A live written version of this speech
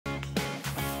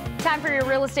Time for your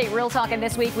real estate real talk, and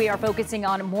this week we are focusing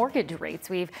on mortgage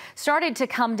rates. We've started to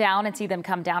come down and see them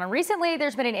come down, and recently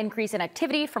there's been an increase in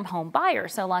activity from home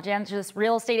buyers. So Los Angeles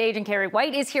real estate agent Keri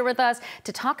White is here with us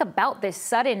to talk about this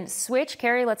sudden switch.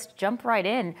 Keri, let's jump right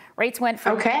in. Rates went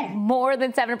from more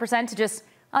than 7% to just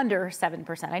under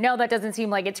 7%. I know that doesn't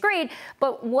seem like it's great,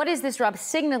 but what is this drop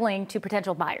signaling to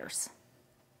potential buyers?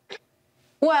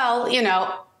 Well,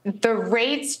 the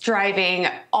rates driving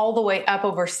all the way up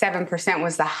over 7%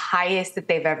 was the highest that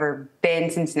they've ever been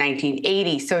since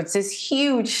 1980. So it's this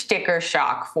huge sticker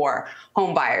shock for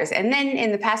home buyers. And then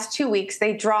in the past 2 weeks,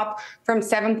 they dropped from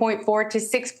 7.4 to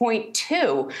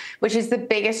 6.2, which is the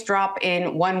biggest drop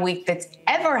in 1 week that's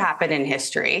ever happened in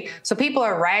history. So people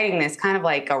are riding this kind of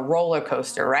like a roller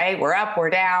coaster, right? We're up,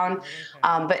 we're down.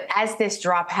 But as this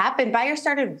drop happened, buyers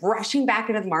started rushing back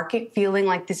into the market, feeling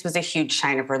like this was a huge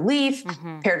sign of relief.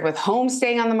 Paired with homes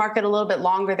staying on the market a little bit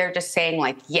longer, they're just saying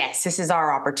like, yes, this is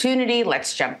our opportunity.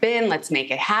 Let's jump in. Let's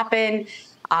make it happen.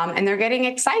 And they're getting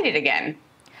excited again.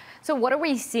 So what are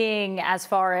we seeing as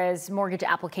far as mortgage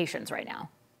applications right now?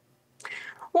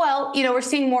 Well, we're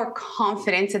seeing more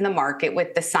confidence in the market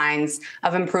with the signs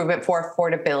of improvement for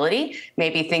affordability.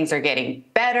 Maybe things are getting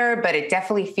better, but it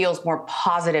definitely feels more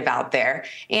positive out there.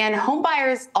 And home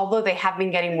buyers, although they have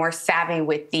been getting more savvy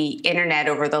with the internet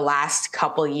over the last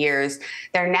couple years,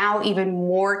 they're now even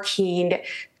more keyed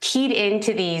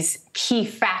into these key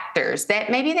factors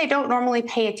that maybe they don't normally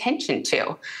pay attention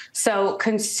to. So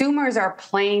consumers are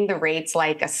playing the rates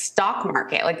like a stock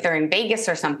market, like they're in Vegas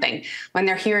or something. When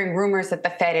they're hearing rumors that the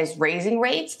Fed is raising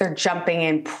rates, they're jumping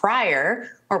in prior,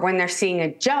 or when they're seeing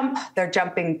a jump, they're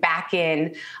jumping back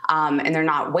in and they're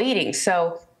not waiting.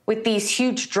 So with these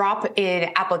huge drop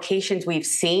in applications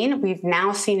we've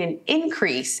now seen an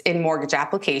increase in mortgage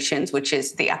applications, which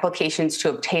is the applications to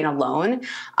obtain a loan,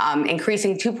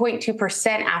 increasing 2.2%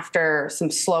 after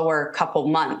some slower couple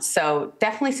months. So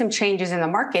definitely some changes in the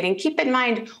market. And keep in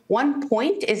mind, 1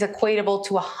 point is equatable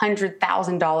to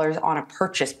 $100,000 on a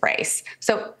purchase price.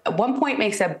 So 1 point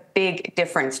makes a big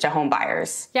difference to home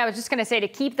buyers. Yeah, I was just going to say to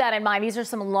keep that in mind. These are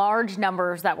some large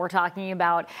numbers that we're talking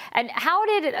about. And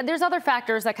there's other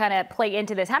factors that kind of play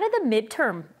into this. How did the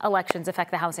midterm elections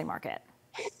affect the housing market?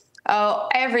 Oh,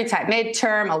 every time,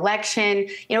 midterm, election,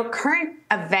 current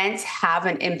events have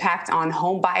an impact on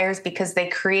home buyers because they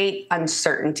create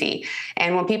uncertainty.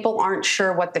 And when people aren't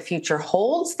sure what the future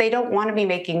holds, they don't want to be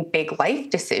making big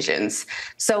life decisions.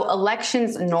 So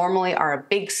elections normally are a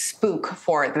big spook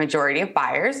for the majority of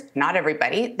buyers, not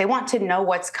everybody. They want to know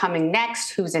what's coming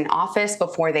next, who's in office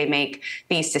before they make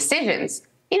ththese decisions.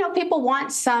 People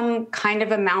want some kind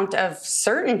of amount of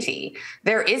certainty.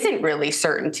 There isn't really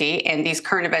certainty, and these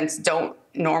current events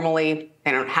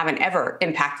haven't ever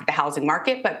impacted the housing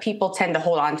market, but people tend to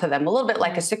hold on to them a little bit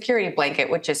like a security blanket,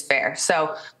 which is fair.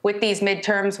 So with these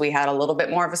midterms, we had a little bit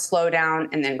more of a slowdown,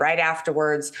 and then right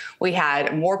afterwards, we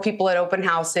had more people at open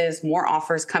houses, more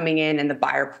offers coming in, and the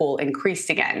buyer pool increased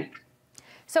again.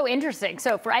 So interesting.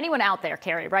 So for anyone out there,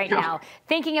 Keri, right now,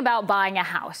 thinking about buying a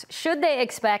house, should they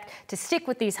expect to stick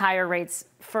with these higher rates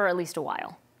for at least a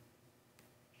while?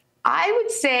 I would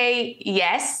say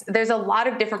yes. There's a lot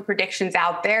of different predictions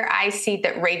out there. I see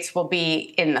that rates will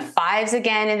be in the 5s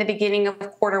again in the beginning of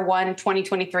Q1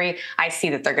 2023. I see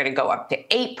that they're going to go up to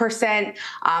 8%.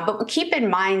 But keep in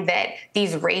mind that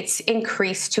these rates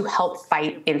increase to help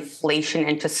fight inflation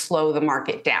and to slow the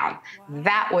market down.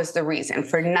 That was the reason,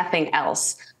 for nothing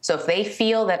else. So if they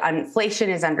feel that inflation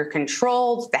is under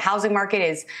control, the housing market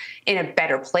is in a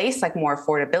better place, like more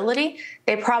affordability,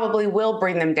 they probably will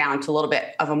bring them down to a little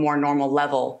bit of a more normal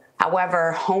level.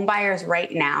 However, home buyers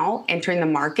right now entering the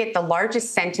market, the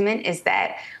largest sentiment is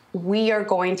that we are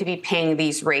going to be paying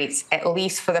these rates at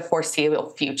least for the foreseeable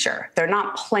future. They're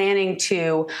not planning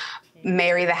to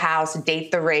marry the house, date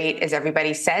the rate, as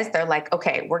everybody says. They're like,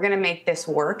 okay, we're going to make this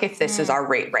work if this is our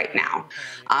rate right now.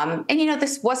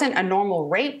 This wasn't a normal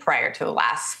rate prior to the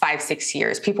last 5-6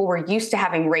 years. People were used to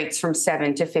having rates from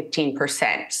 7 to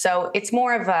 15%. So it's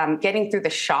more of getting through the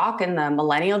shock in the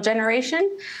millennial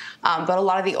generation. But a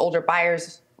lot of the older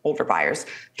buyers,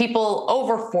 people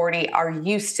over 40 are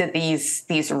used to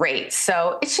these rates.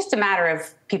 So it's just a matter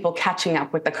of people catching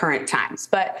up with the current times.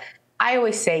 But I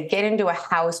always say get into a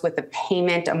house with a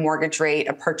payment, a mortgage rate,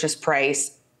 a purchase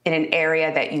price in an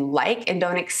area that you like, and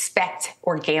don't expect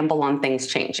or gamble on things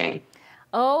changing.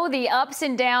 Oh, the ups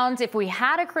and downs. If we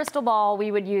had a crystal ball,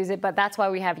 we would use it, but that's why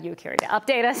we have you, Keri, to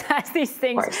update us as these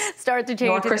things start to change in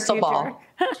the future. Crystal ball.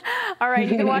 All right,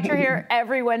 you can watch her here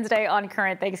every Wednesday on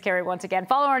Current. Thanks, Keri, once again.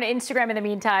 Follow her on Instagram in the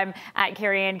meantime at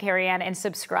Keri Ann, and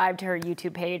subscribe to her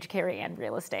YouTube page, Keri Ann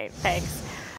Real Estate. Thanks.